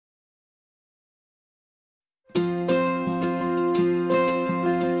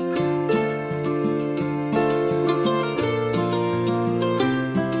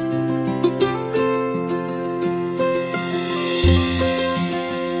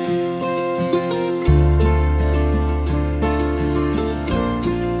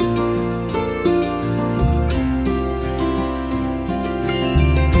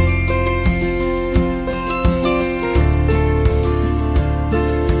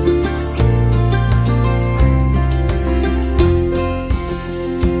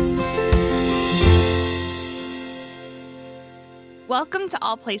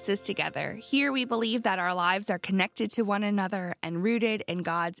All Places Together. Here we believe that our lives are connected to one another and rooted in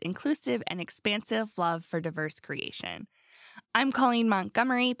God's inclusive and expansive love for diverse creation. I'm Colleen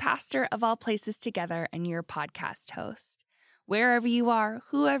Montgomery, pastor of All Places Together and your podcast host. Wherever you are,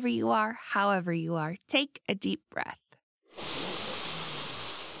 whoever you are, however you are, take a deep breath.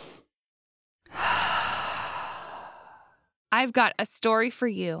 I've got a story for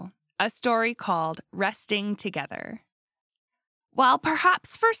you, a story called Resting Together. While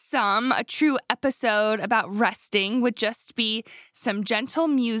perhaps for some, a true episode about resting would just be some gentle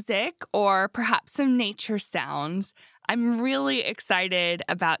music or perhaps some nature sounds, I'm really excited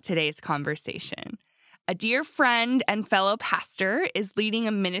about today's conversation. A dear friend and fellow pastor is leading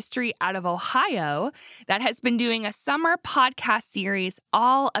a ministry out of Ohio that has been doing a summer podcast series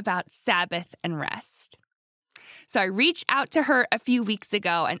all about Sabbath and rest. So I reached out to her a few weeks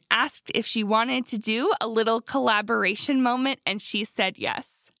ago and asked if she wanted to do a little collaboration moment, and she said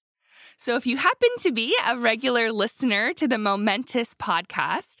yes. So if you happen to be a regular listener to the Momentous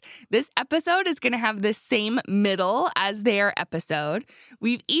podcast, this episode is going to have the same middle as their episode.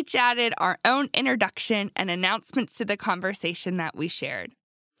 We've each added our own introduction and announcements to the conversation that we shared.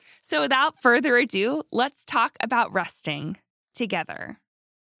 So without further ado, let's talk about resting together.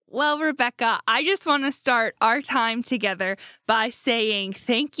 Well, Rebecca, I just want to start our time together by saying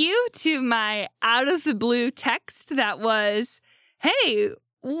thank you to my out-of-the-blue text that was, hey,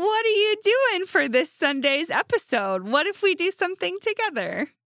 what are you doing for this Sunday's episode? What if we do something together?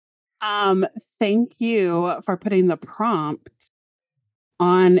 Thank you for putting the prompt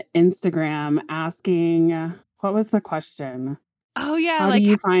on Instagram asking, what was the question? Oh, yeah. How do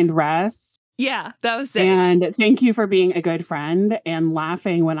you find rest? Yeah, that was it. And thank you for being a good friend and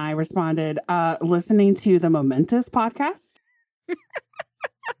laughing when I responded, listening to the Momentous podcast.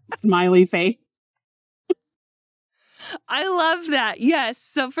 Smiley face. I love that. Yes.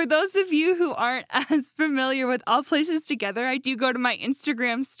 So for those of you who aren't as familiar with All Places Together, I do go to my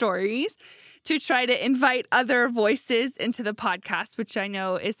Instagram stories to try to invite other voices into the podcast, which I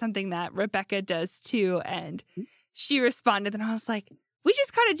know is something that Rebecca does too. And she responded and I was like, we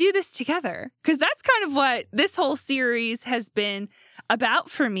just got to do this together, because that's kind of what this whole series has been about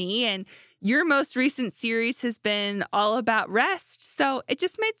for me. And your most recent series has been all about rest. So it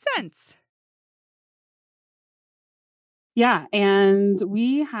just made sense. Yeah. And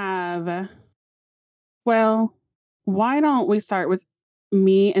we have, well, why don't we start with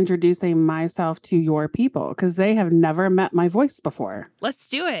me introducing myself to your people? Because they have never met my voice before. Let's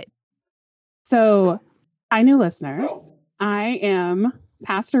do it. So, hi, new listeners. I am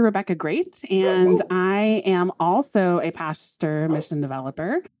Pastor Rebecca Great, and I am also a pastor mission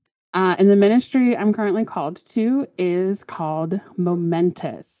developer. And the ministry I'm currently called to is called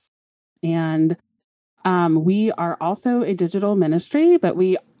Momentous. And we are also a digital ministry, but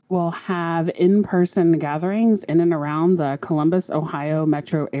we will have in-person gatherings in and around the Columbus, Ohio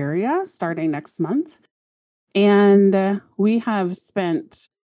metro area starting next month. And we have spent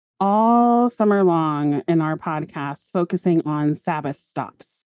all summer long in our podcast focusing on Sabbath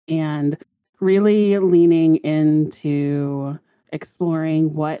stops and really leaning into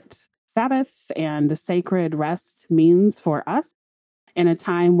exploring what Sabbath and sacred rest means for us in a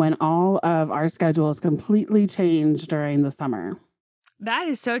time when all of our schedules completely change during the summer. That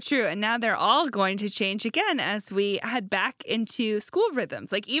is so true. And now they're all going to change again as we head back into school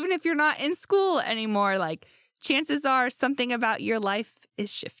rhythms. Like, even if you're not in school anymore, like, chances are something about your life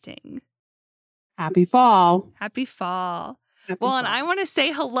is shifting. Happy fall. Happy fall. Happy Well, fall. and I want to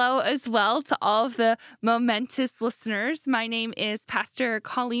say hello as well to all of the Momentous listeners. My name is Pastor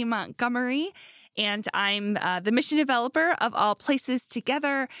Colleen Montgomery, and I'm the mission developer of All Places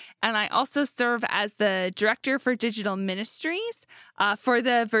Together. And I also serve as the director for digital ministries for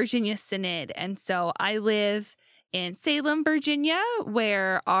the Virginia Synod. And so I live in Salem, Virginia,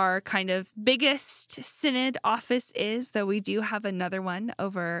 where our kind of biggest synod office is, though we do have another one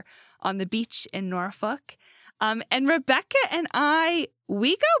over on the beach in Norfolk. And Rebecca and I,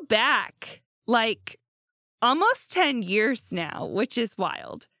 we go back like almost 10 years now, which is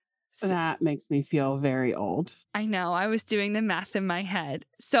wild. That makes me feel very old. I know. I was doing the math in my head.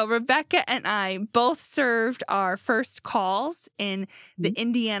 So Rebecca and I both served our first calls in the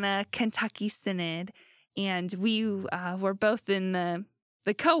Indiana, Kentucky Synod. And we were both in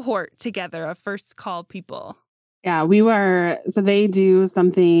the cohort together of first call people. Yeah, we were. So they do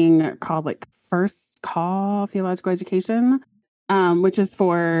something called like first call theological education, which is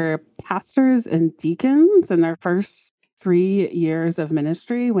for pastors and deacons in their first 3 years of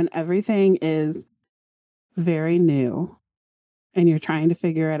ministry when everything is very new and you're trying to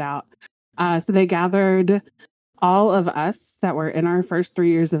figure it out. So they gathered all of us that were in our first 3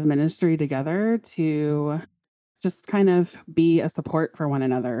 years of ministry together to just kind of be a support for one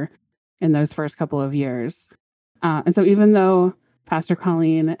another in those first couple of years. And so even though Pastor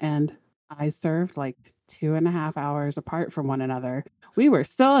Colleen and I served like 2.5 hours apart from one another, we were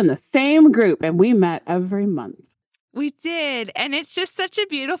still in the same group and we met every month. We did. And it's just such a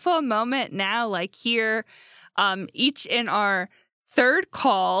beautiful moment now, like here, each in our third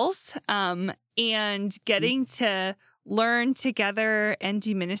calls and getting to learn together and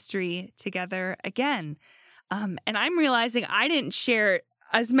do ministry together again. And I'm realizing I didn't share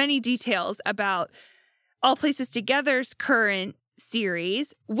as many details about All Places Together's current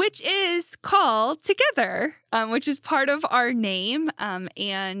series, which is called Together, which is part of our name.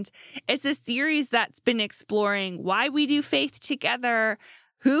 And it's a series that's been exploring why we do faith together,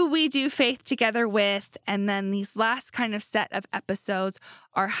 who we do faith together with, and then these last kind of set of episodes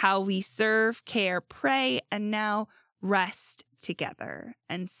are how we serve, care, pray, and now rest together.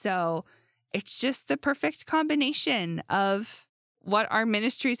 And so it's just the perfect combination of what our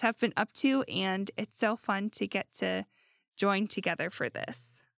ministries have been up to, and it's so fun to get to join together for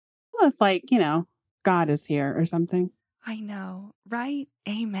this. Well, it's like, God is here or something. I know, right?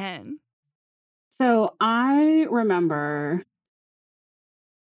 Amen. So I remember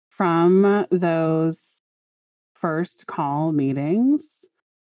from those first call meetings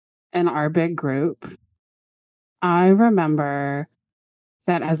in our big group, I remember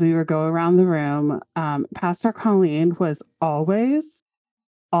that as we would go around the room, Pastor Colleen was always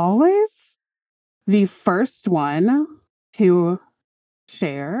the first one to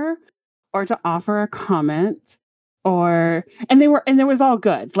share or to offer a comment and it was all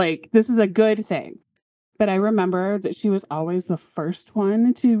good. Like, this is a good thing. But I remember that she was always the first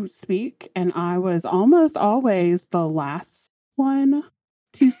one to speak, and I was almost always the last one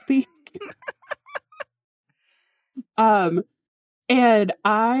to speak. And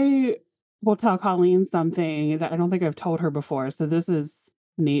I will tell Colleen something that I don't think I've told her before, so this is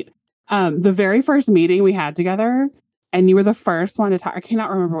neat. The very first meeting we had together, and you were the first one to talk. I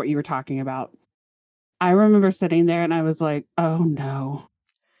cannot remember what you were talking about. I remember sitting there and I was like, oh no.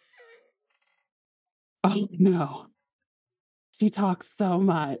 Oh no. She talks so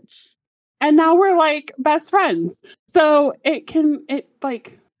much. And now we're like best friends. So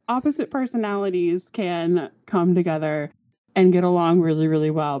opposite personalities can come together and get along really,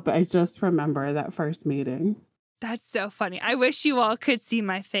 really well. But I just remember that first meeting. That's so funny. I wish you all could see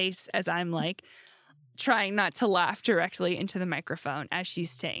my face as I'm like trying not to laugh directly into the microphone as she's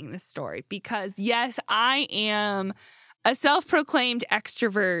saying this story. Because yes, I am a self-proclaimed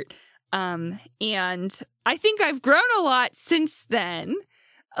extrovert. And I think I've grown a lot since then,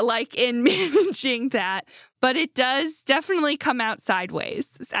 like in managing that, but it does definitely come out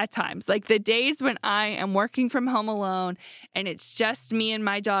sideways at times. Like the days when I am working from home alone and it's just me and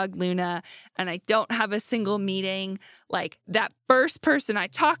my dog Luna and I don't have a single meeting, like that first person I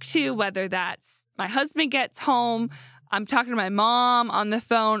talk to, whether that's my husband gets home, I'm talking to my mom on the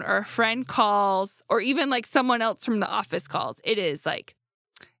phone, or a friend calls, or even like someone else from the office calls, it is like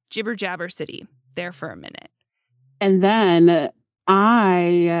jibber jabber city there for a minute. And then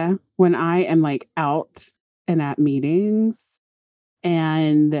when I am like out and at meetings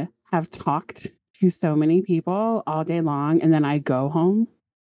and have talked to so many people all day long, and then I go home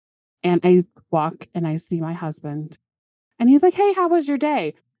and I walk and I see my husband and he's like, hey, how was your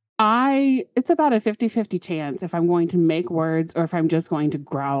day? It's about a 50-50 chance if I'm going to make words or if I'm just going to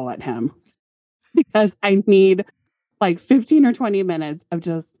growl at him, because I need like 15 or 20 minutes of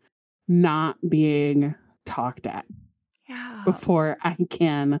just not being talked at before I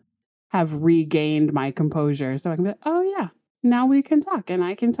can have regained my composure. So I can be like, oh yeah, now we can talk and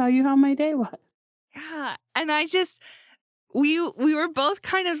I can tell you how my day was. Yeah. And we were both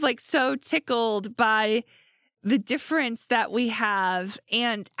kind of like so tickled by the difference that we have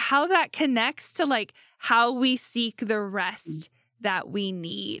and how that connects to like how we seek the rest that we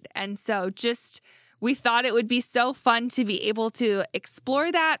need. And so we thought it would be so fun to be able to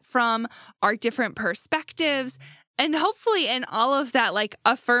explore that from our different perspectives. And hopefully in all of that, like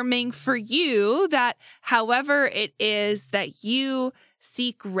affirming for you that however it is that you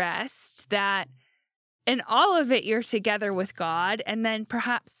seek rest, that in all of it, you're together with God. And then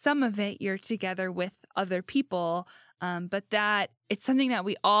perhaps some of it, you're together with other people. But that it's something that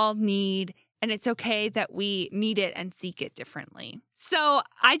we all need. And it's okay that we need it and seek it differently. So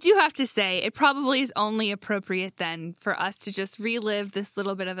I do have to say, it probably is only appropriate then for us to just relive this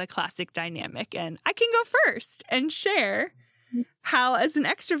little bit of a classic dynamic. And I can go first and share how, as an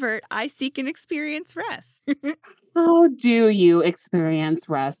extrovert, I seek and experience rest. How do you experience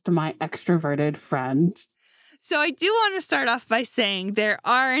rest, my extroverted friend? So I do want to start off by saying there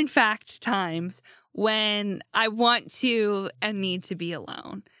are, in fact, times when I want to and need to be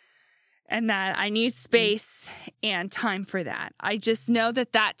alone, and that I need space and time for that. I just know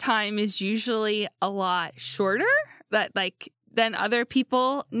that that time is usually a lot shorter than other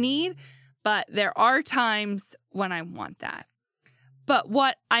people need, but there are times when I want that. But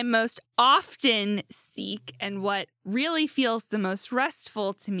what I most often seek and what really feels the most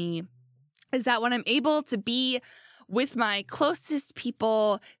restful to me is that when I'm able to be with my closest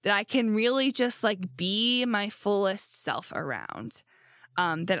people, that I can really just be my fullest self around.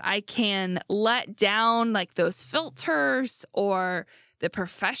 That I can let down those filters or the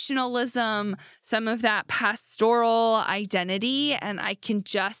professionalism, some of that pastoral identity, and I can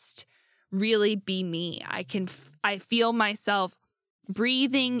just really be me. I feel myself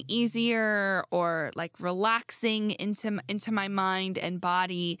breathing easier or relaxing into my mind and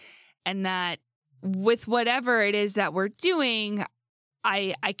body, and that with whatever it is that we're doing,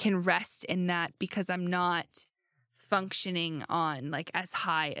 I can rest in that because I'm not functioning on as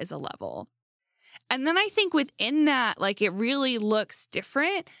high as a level. And then I think within that, it really looks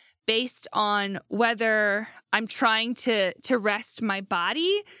different based on whether I'm trying to rest my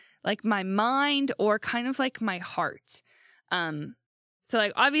body, my mind, or kind of my heart. So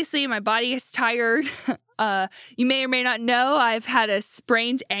obviously my body is tired. You may or may not know I've had a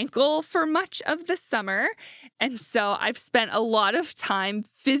sprained ankle for much of the summer. And so I've spent a lot of time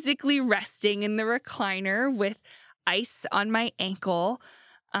physically resting in the recliner with ice on my ankle.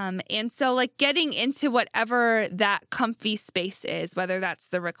 And so getting into whatever that comfy space is, whether that's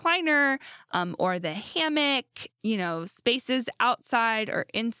the recliner or the hammock, spaces outside or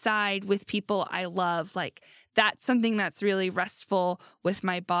inside with people I love, that's something that's really restful with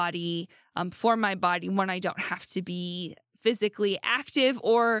my body, for my body when I don't have to be physically active,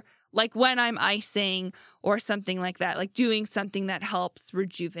 or when I'm icing or something like that, doing something that helps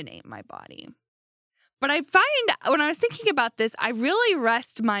rejuvenate my body. But I find when I was thinking about this, I really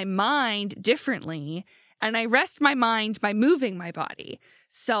rest my mind differently, and I rest my mind by moving my body.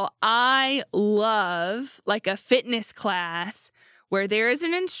 So I love a fitness class where there is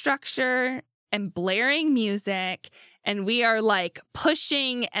an instructor and blaring music, and we are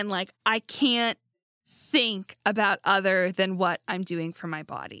pushing, and I can't think about other than what I'm doing for my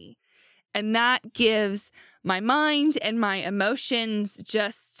body. And that gives my mind and my emotions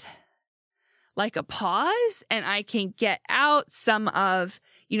just a pause, and I can get out some of,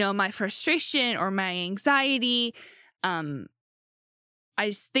 my frustration or my anxiety. I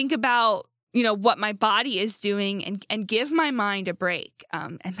just think about, what my body is doing and give my mind a break.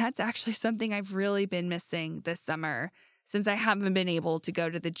 And that's actually something I've really been missing this summer since I haven't been able to go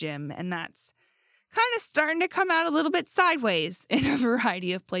to the gym. And that's kind of starting to come out a little bit sideways in a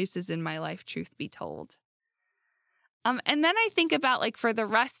variety of places in my life, truth be told. And then I think about for the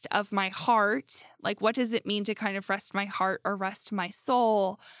rest of my heart, what does it mean to kind of rest my heart or rest my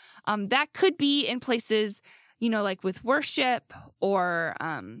soul? That could be in places, with worship or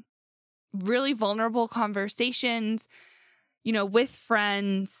really vulnerable conversations, with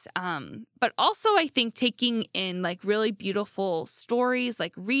friends. But also I think taking in really beautiful stories,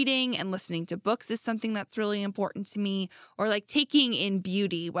 reading and listening to books is something that's really important to me, or taking in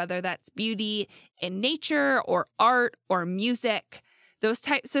beauty, whether that's beauty in nature or art or music, those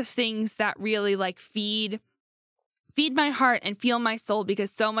types of things that really feed my heart and feel my soul,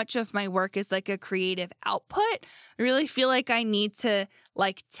 because so much of my work is a creative output. I really feel like I need to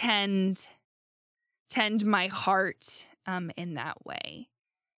tend my heart in that way.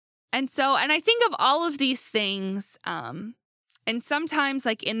 And I think of all of these things, and sometimes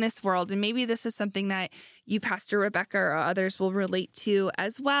in this world, and maybe this is something that you, Pastor Rebecca, or others will relate to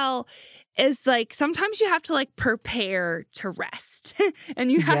as well, is sometimes you have to prepare to rest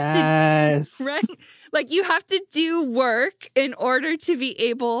and you have to, right? You have to do work in order to be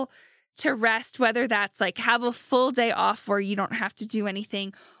able to rest, whether that's have a full day off where you don't have to do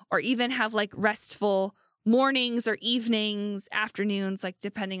anything, or even have restful mornings or evenings, afternoons,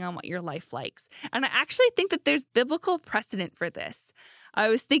 depending on what your life likes. And I actually think that there's biblical precedent for this. I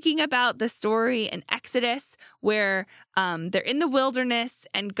was thinking about the story in Exodus where they're in the wilderness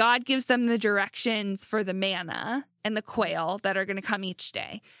and God gives them the directions for the manna and the quail that are going to come each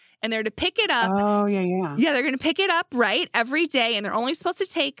day. And they're to pick it up. Oh, yeah. Yeah, they're going to pick it up, right, every day. And they're only supposed to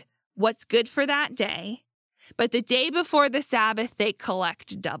take what's good for that day. But the day before the Sabbath, they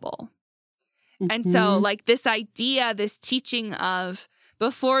collect double. And so this idea, this teaching of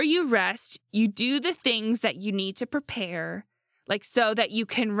before you rest, you do the things that you need to prepare, so that you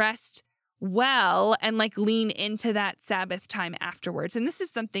can rest well and like lean into that Sabbath time afterwards. And this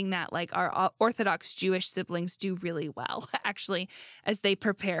is something that like our Orthodox Jewish siblings do really well, actually, as they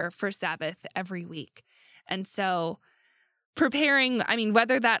prepare for Sabbath every week. And so preparing, I mean,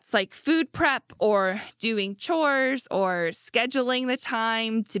 whether that's like food prep or doing chores or scheduling the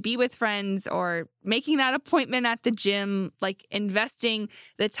time to be with friends or making that appointment at the gym, like investing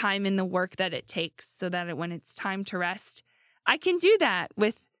the time in the work that it takes so that when it's time to rest, I can do that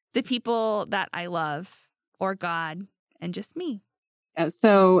with the people that I love or God and just me.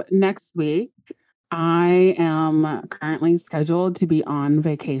 So next week, I am currently scheduled to be on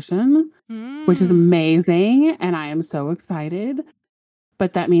vacation, which is amazing. And I am so excited.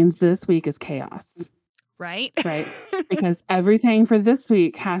 But that means this week is chaos. Right? Right. Because everything for this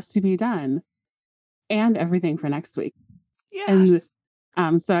week has to be done and everything for next week. Yes.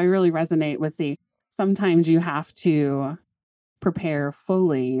 And so I really resonate with sometimes you have to prepare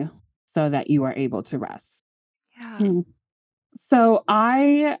fully so that you are able to rest. Yeah. So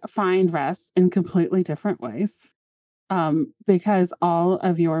I find rest in completely different ways. Because all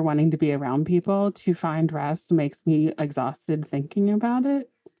of your wanting to be around people to find rest makes me exhausted thinking about it.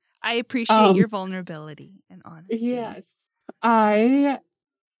 I appreciate your vulnerability and honesty. Yes. I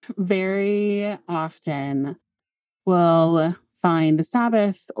very often will find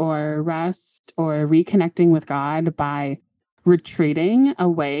Sabbath or rest or reconnecting with God by retreating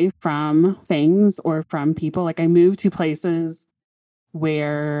away from things or from people. Like I move to places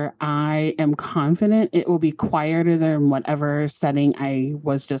where I am confident it will be quieter than whatever setting I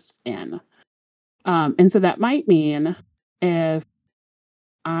was just in. And so that might mean if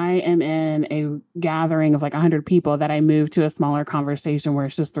I am in a gathering of like 100 people that I move to a smaller conversation where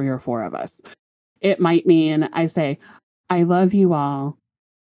it's just 3 or 4 of us. It might mean I say, I love you all,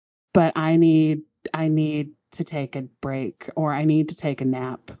 but I need to take a break or I need to take a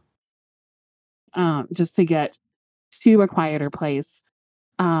nap. Just to get to a quieter place.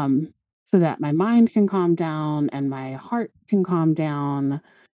 So that my mind can calm down and my heart can calm down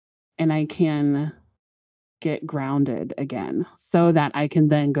and I can get grounded again so that I can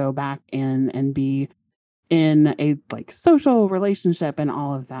then go back in and be in a like social relationship and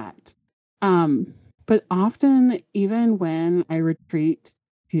all of that. But often even when I retreat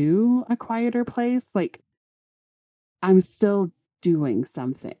to a quieter place, like I'm still doing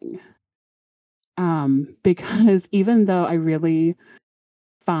something. Because even though I really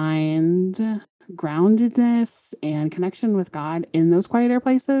find groundedness and connection with God in those quieter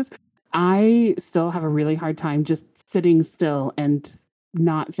places, I still have a really hard time just sitting still and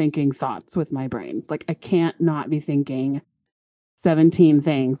not thinking thoughts with my brain. Like I can't not be thinking 17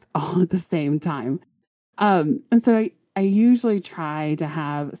 things all at the same time. And so I usually try to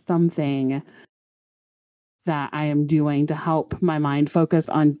have something that I am doing to help my mind focus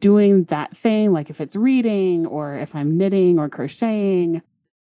on doing that thing. Like if it's reading or if I'm knitting or crocheting,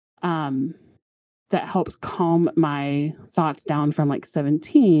 that helps calm my thoughts down from like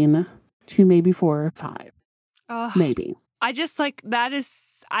 17 to maybe 4 or 5. Oh, maybe. I just like that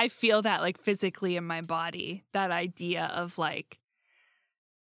is, I feel that like physically in my body, that idea of like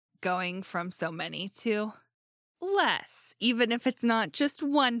going from so many to less, even if it's not just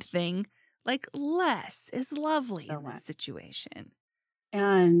one thing, like less is lovely in this situation.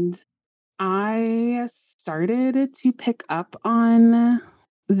 And I started to pick up on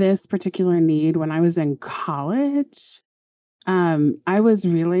this particular need when I was in college. I was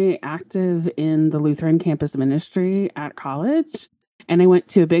really active in the Lutheran campus ministry at college, and I went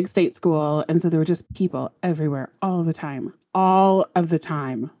to a big state school. And so there were just people everywhere all the time. All of the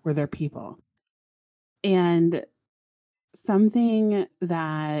time were there people. And something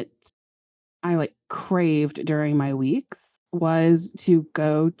that I like craved during my weeks was to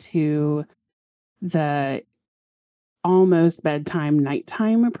go to the almost bedtime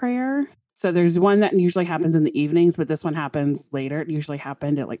nighttime prayer. So there's one that usually happens in the evenings, but this one happens later. It usually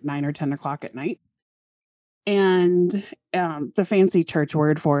happened at like 9 or 10 o'clock at night. And the fancy church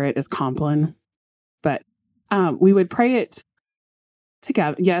word for it is Compline. But we would pray it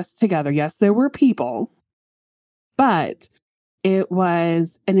together. Yes, together. Yes, there were people, but it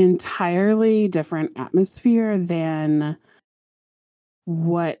was an entirely different atmosphere than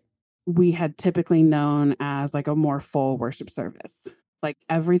what we had typically known as like a more full worship service. Like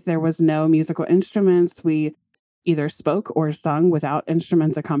there was no musical instruments. We either spoke or sung without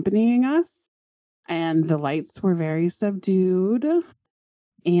instruments accompanying us. And the lights were very subdued.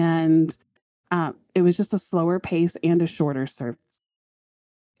 And it was just a slower pace and a shorter service.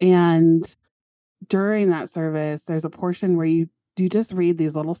 And during that service, there's a portion where you just read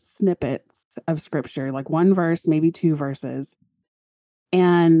these little snippets of scripture, like one verse, maybe 2 verses.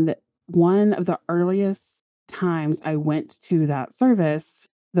 And one of the earliest times I went to that service,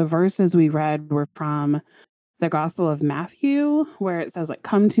 the verses we read were from the Gospel of Matthew, where it says, like,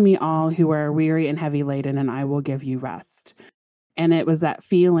 come to me all who are weary and heavy laden, and I will give you rest. And it was that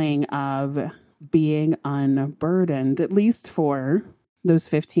feeling of being unburdened, at least for those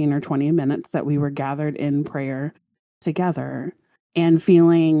 15 or 20 minutes that we were gathered in prayer together, and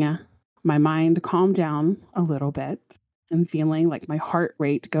feeling my mind calm down a little bit and feeling like my heart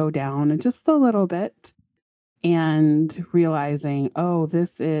rate go down just a little bit, and realizing, oh,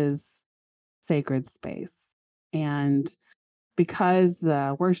 this is sacred space. And because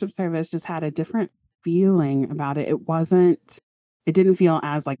the worship service just had a different feeling about it, it didn't feel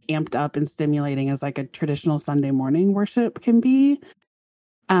as like amped up and stimulating as like a traditional Sunday morning worship can be.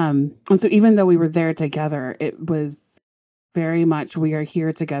 And so even though we were there together, it was very much we are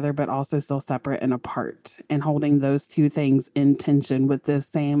here together, but also still separate and apart, and holding those two things in tension with the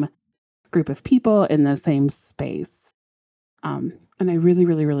same group of people in the same space. And I really,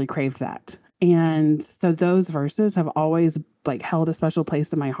 really, really crave that. And so those verses have always like held a special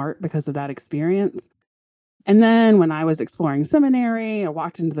place in my heart because of that experience. And then when I was exploring seminary, I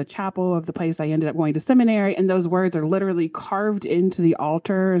walked into the chapel of the place I ended up going to seminary, and those words are literally carved into the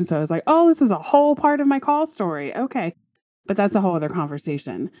altar. And so I was like, oh, this is a whole part of my call story. Okay. But that's a whole other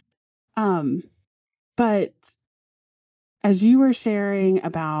conversation. But as you were sharing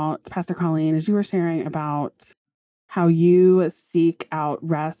about, Pastor Colleen, as you were sharing about how you seek out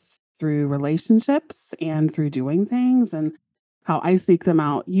rest through relationships and through doing things, and how I seek them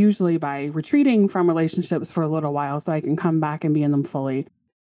out usually by retreating from relationships for a little while so I can come back and be in them fully.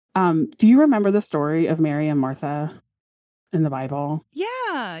 Do you remember the story of Mary and Martha in the Bible?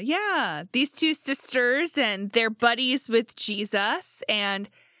 Yeah. These two sisters, and they're buddies with Jesus, and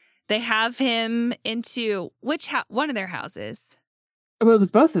they have him into one of their houses? Well, it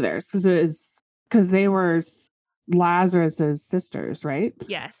was both of theirs because they were Lazarus's sisters, right?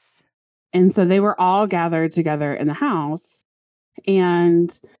 Yes. And so they were all gathered together in the house,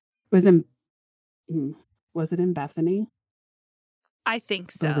 and was it in Bethany? I think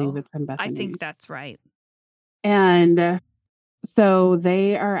so. I believe it's in Bethany. I think that's right. And so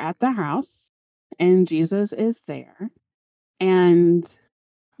they are at the house, and Jesus is there, and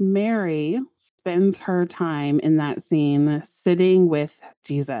Mary spends her time in that scene sitting with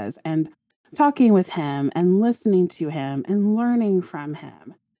Jesus and talking with him and listening to him and learning from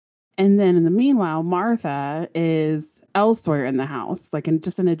him. And then in the meanwhile, Martha is elsewhere in the house, like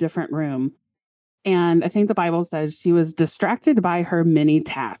just in a different room. And I think the Bible says she was distracted by her many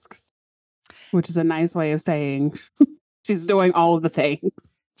tasks, which is a nice way of saying she's doing all of the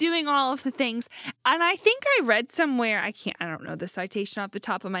things. Doing all of the things. And I think I read somewhere, I don't know the citation off the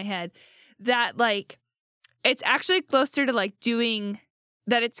top of my head, that like it's actually closer to like doing,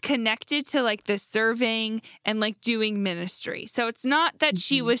 that it's connected to like the serving and like doing ministry. So it's not that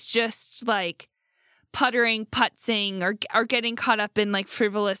she was just like putzing or getting caught up in like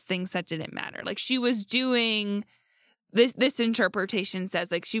frivolous things that didn't matter. Like she was doing, this interpretation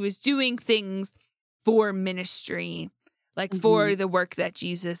says like she was doing things for ministry, like for the work that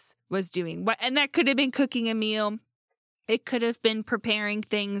Jesus was doing. And that could have been cooking a meal. It could have been preparing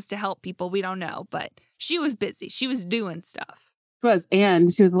things to help people. We don't know, but she was busy. She was doing stuff.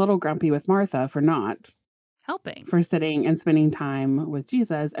 And she was a little grumpy with Martha for not helping, for sitting and spending time with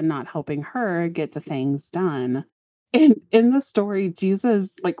Jesus and not helping her get the things done. And in the story,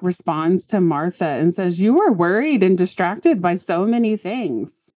 Jesus like responds to Martha and says, you are worried and distracted by so many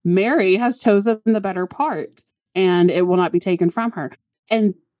things. Mary has chosen the better part, and it will not be taken from her.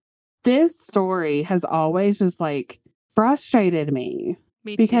 And this story has always just like frustrated me.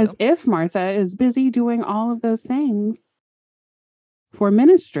 Because if Martha is busy doing all of those things for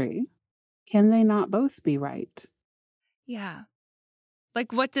ministry, can they not both be right? Yeah.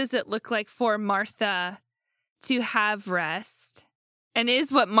 Like, what does it look like for Martha to have rest? And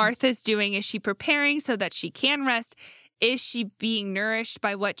is what Martha's doing, is she preparing so that she can rest? Is she being nourished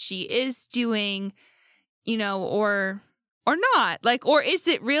by what she is doing, or not? Like, or is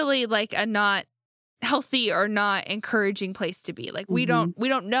it really like a not healthy or not encouraging place to be? Like, we don't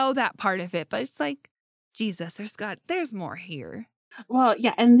know that part of it, but it's like, Jesus, there's more here. Well,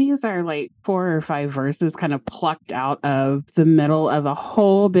 yeah, and these are like 4 or 5 verses kind of plucked out of the middle of a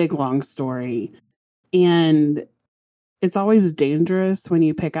whole big long story. And it's always dangerous when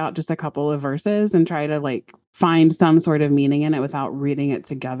you pick out just a couple of verses and try to like find some sort of meaning in it without reading it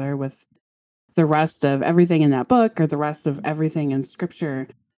together with the rest of everything in that book or the rest of everything in scripture.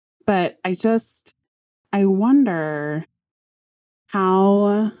 But I wonder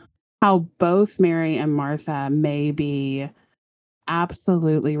how both Mary and Martha may be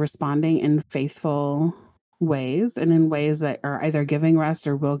absolutely responding in faithful ways and in ways that are either giving rest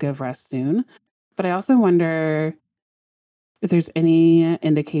or will give rest soon. But I also wonder if there's any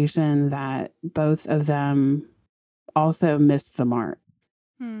indication that both of them also missed the mark.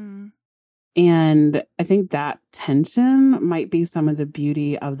 Hmm. And I think that tension might be some of the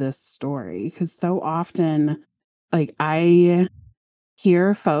beauty of this story, because so often, like, I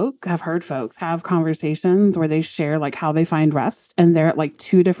have heard folks have conversations where they share like how they find rest, and they're at like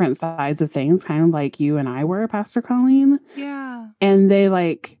two different sides of things, kind of like you and I were, Pastor Colleen. Yeah. And they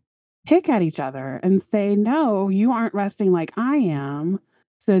like pick at each other and say, no, you aren't resting like I am,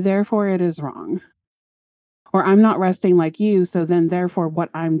 so therefore it is wrong. Or I'm not resting like you, so then therefore what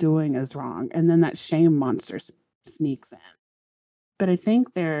I'm doing is wrong. And then that shame monster sneaks in. But I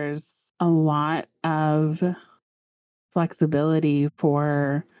think there's a lot of flexibility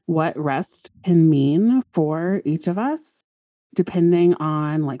for what rest can mean for each of us, depending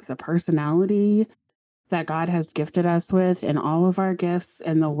on like the personality that God has gifted us with and all of our gifts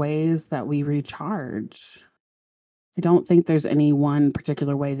and the ways that we recharge. I don't think there's any one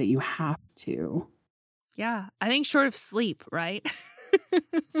particular way that you have to. Yeah. I think short of sleep, right?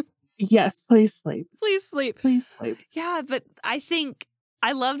 Yes, please sleep. Please sleep. Please sleep. Yeah, but I think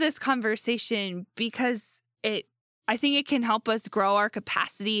I love this conversation because I think it can help us grow our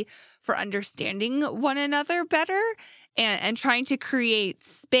capacity for understanding one another better and trying to create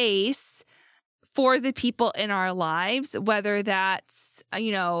space for the people in our lives, whether that's,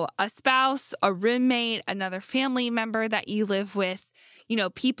 a spouse, a roommate, another family member that you live with,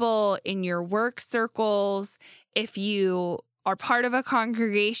 people in your work circles. If you are part of a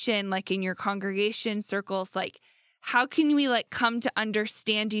congregation, like in your congregation circles, like how can we like come to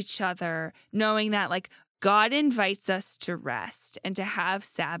understand each other, knowing that like God invites us to rest and to have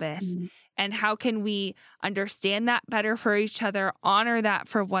Sabbath. Mm-hmm. And how can we understand that better for each other, honor that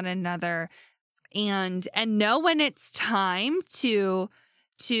for one another, and know when it's time to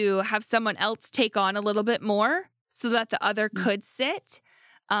have someone else take on a little bit more so that the other could sit,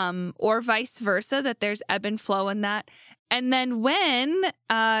 or vice versa, that there's ebb and flow in that. And then when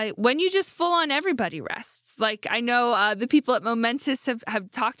you just full on everybody rests, like I know the people at Momentous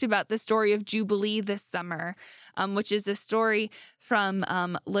have talked about the story of Jubilee this summer, which is a story from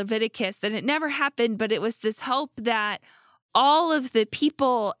Leviticus, and it never happened, but it was this hope that all of the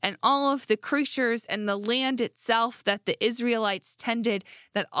people and all of the creatures and the land itself that the Israelites tended,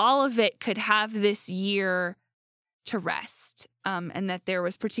 that all of it could have this year to rest, and that there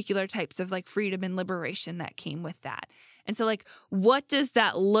was particular types of like freedom and liberation that came with that. And so like, what does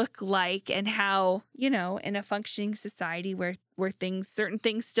that look like, and how, in a functioning society where certain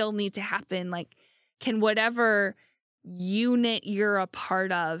things still need to happen, like can whatever unit you're a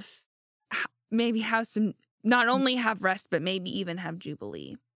part of maybe have some, not only have rest, but maybe even have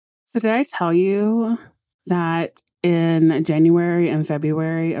Jubilee. So did I tell you that in January and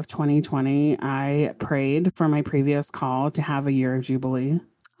February of 2020, I prayed for my previous call to have a year of Jubilee?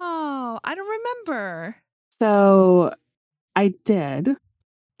 Oh, I don't remember. So I did.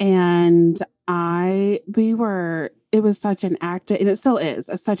 And it was such an active, and it still is,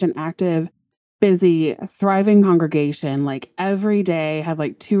 such an active, busy, thriving congregation. Like every day had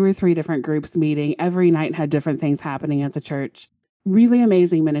like 2 or 3 different groups meeting. Every night had different things happening at the church. Really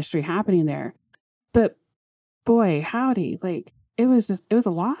amazing ministry happening there. But boy, howdy, like it was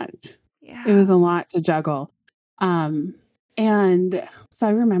a lot. Yeah. It was a lot to juggle. And so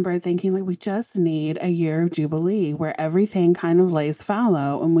I remember thinking like, we just need a year of Jubilee where everything kind of lays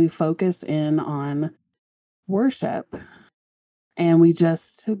fallow and we focus in on worship. And we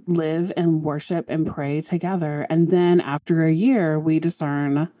just live and worship and pray together. And then after a year, we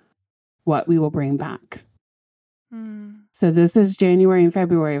discern what we will bring back. So this is January and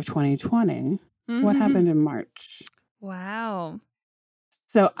February of 2020. What happened in March? Wow.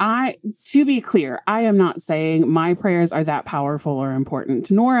 So to be clear, I am not saying my prayers are that powerful or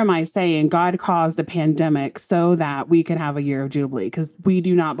important, nor am I saying God caused a pandemic so that we could have a year of Jubilee, because we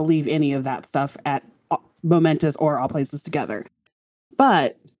do not believe any of that stuff at Momentous or All Places Together.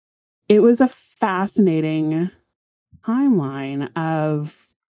 But it was a fascinating timeline of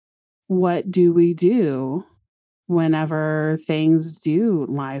what do we do whenever things do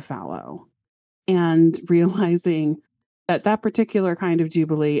lie fallow, and realizing that particular kind of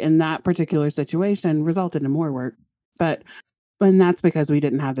Jubilee in that particular situation resulted in more work. And that's because we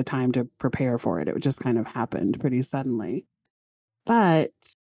didn't have the time to prepare for it. It just kind of happened pretty suddenly. But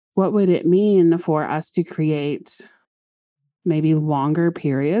what would it mean for us to create maybe longer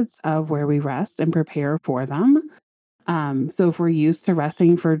periods of where we rest and prepare for them? So if we're used to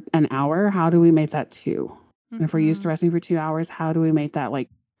resting for an hour, how do we make that 2? And if we're used to resting for 2 hours, how do we make that like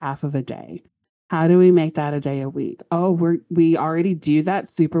half of a day? How do we make that a day a week? Oh, we already do that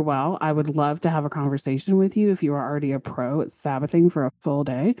super well. I would love to have a conversation with you if you are already a pro at Sabbathing for a full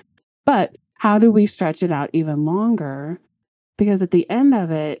day. But how do we stretch it out even longer? Because at the end of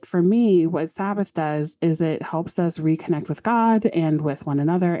it, for me, what Sabbath does is it helps us reconnect with God and with one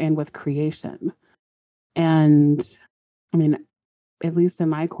another and with creation. And I mean, at least in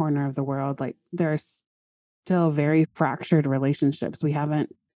my corner of the world, like there's still very fractured relationships. We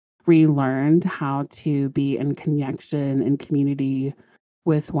haven't relearned how to be in connection and community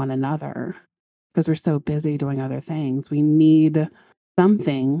with one another because we're so busy doing other things. We need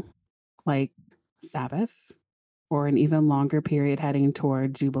something like Sabbath or an even longer period heading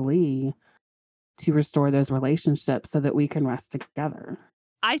toward Jubilee to restore those relationships so that we can rest together.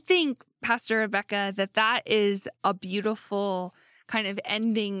 I think, Pastor Rebecca, that is a beautiful kind of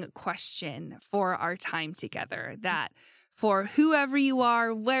ending question for our time together, that for whoever you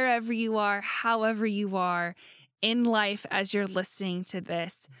are, wherever you are, however you are in life as you're listening to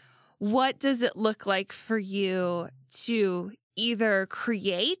this, what does it look like for you to either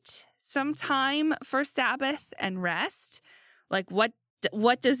create some time for Sabbath and rest? Like what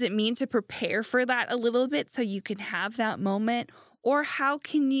does it mean to prepare for that a little bit so you can have that moment? Or how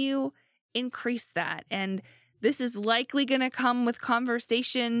can you increase that? And this is likely going to come with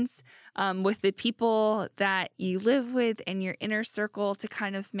conversations with the people that you live with in your inner circle to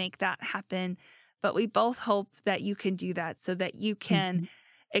kind of make that happen. But we both hope that you can do that so that you can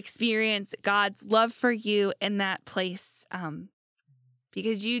experience God's love for you in that place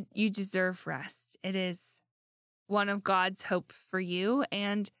because you deserve rest. It is one of God's hope for you,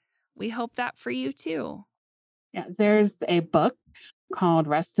 and we hope that for you too. Yeah, there's a book called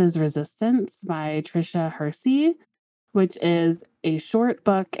Rest is Resistance by Tricia Hersey, which is a short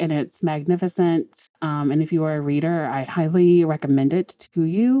book and it's magnificent. And if you are a reader, I highly recommend it to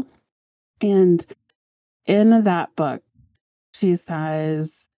you. And in that book, she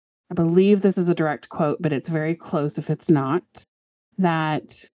says, I believe this is a direct quote, but it's very close if it's not,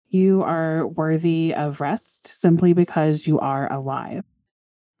 that you are worthy of rest simply because you are alive.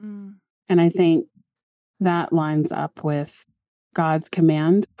 And I think that lines up with God's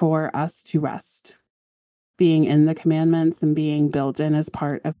command for us to rest, being in the commandments and being built in as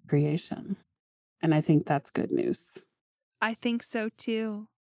part of creation. And I think that's good news. I think so too.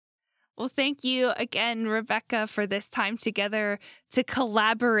 Well, thank you again, Rebecca, for this time together to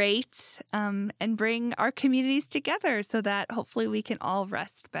collaborate and bring our communities together so that hopefully we can all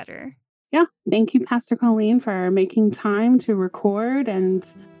rest better. Yeah. Thank you, Pastor Colleen, for making time to record and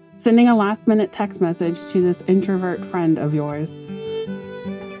sending a last-minute text message to this introvert friend of yours.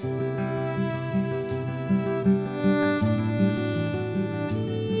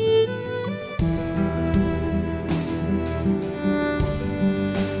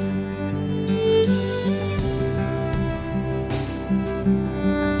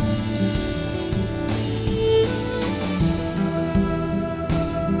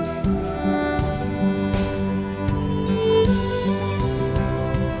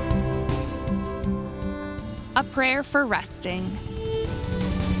 A prayer for resting.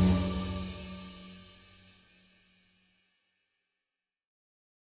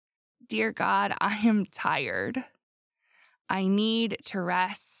 Dear God, I am tired. I need to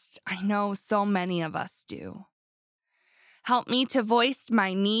rest. I know so many of us do. Help me to voice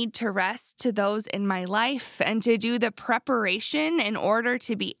my need to rest to those in my life and to do the preparation in order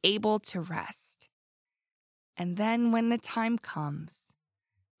to be able to rest. And then when the time comes,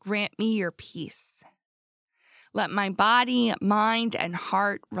 grant me your peace. Let my body, mind, and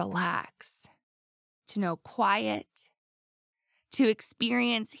heart relax, to know quiet, to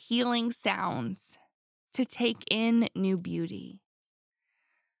experience healing sounds, to take in new beauty.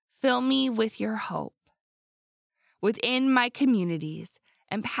 Fill me with your hope. Within my communities,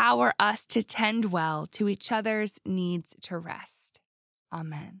 empower us to tend well to each other's needs to rest.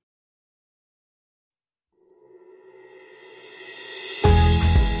 Amen.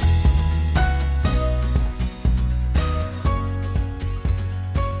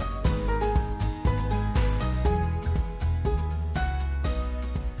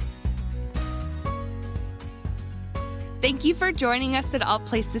 Thank you for joining us at All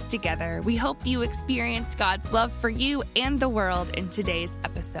Places Together. We hope you experience God's love for you and the world in today's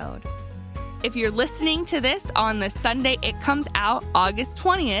episode. If you're listening to this on the Sunday it comes out, August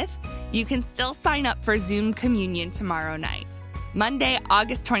 20th, you can still sign up for Zoom Communion tomorrow night. Monday,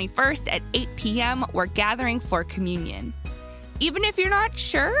 August 21st at 8 p.m., we're gathering for communion. Even if you're not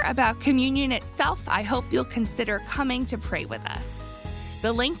sure about communion itself, I hope you'll consider coming to pray with us.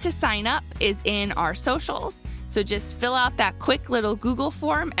 The link to sign up is in our socials, so just fill out that quick little Google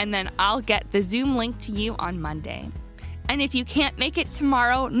form and then I'll get the Zoom link to you on Monday. And if you can't make it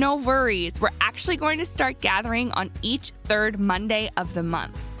tomorrow, no worries. We're actually going to start gathering on each third Monday of the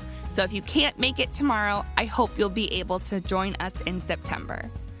month. So if you can't make it tomorrow, I hope you'll be able to join us in September.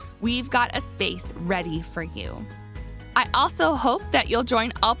 We've got a space ready for you. I also hope that you'll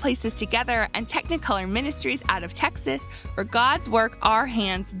join All Places Together and Technicolor Ministries out of Texas for God's Work Our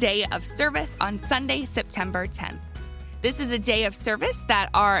Hands Day of Service on Sunday, September 10th. This is a day of service that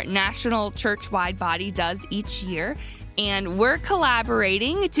our national church-wide body does each year, and we're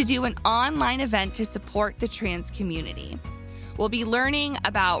collaborating to do an online event to support the trans community. We'll be learning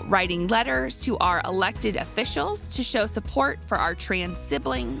about writing letters to our elected officials to show support for our trans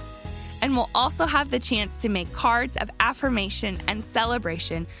siblings, and we'll also have the chance to make cards of affirmation and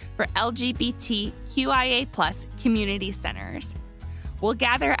celebration for LGBTQIA+ community centers. We'll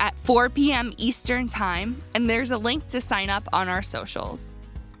gather at 4 p.m. Eastern Time, and there's a link to sign up on our socials.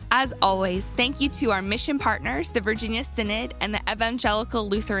 As always, thank you to our mission partners, the Virginia Synod and the Evangelical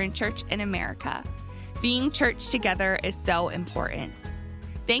Lutheran Church in America. Being church together is so important.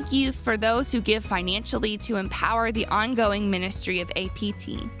 Thank you for those who give financially to empower the ongoing ministry of APT.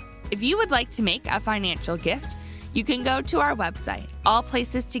 If you would like to make a financial gift, you can go to our website,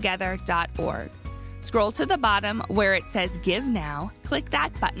 allplacestogether.org. Scroll to the bottom where it says Give Now, click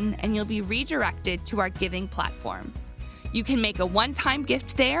that button, and you'll be redirected to our giving platform. You can make a one-time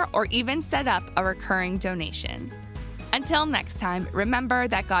gift there or even set up a recurring donation. Until next time, remember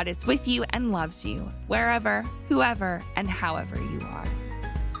that God is with you and loves you, wherever, whoever, and however you are.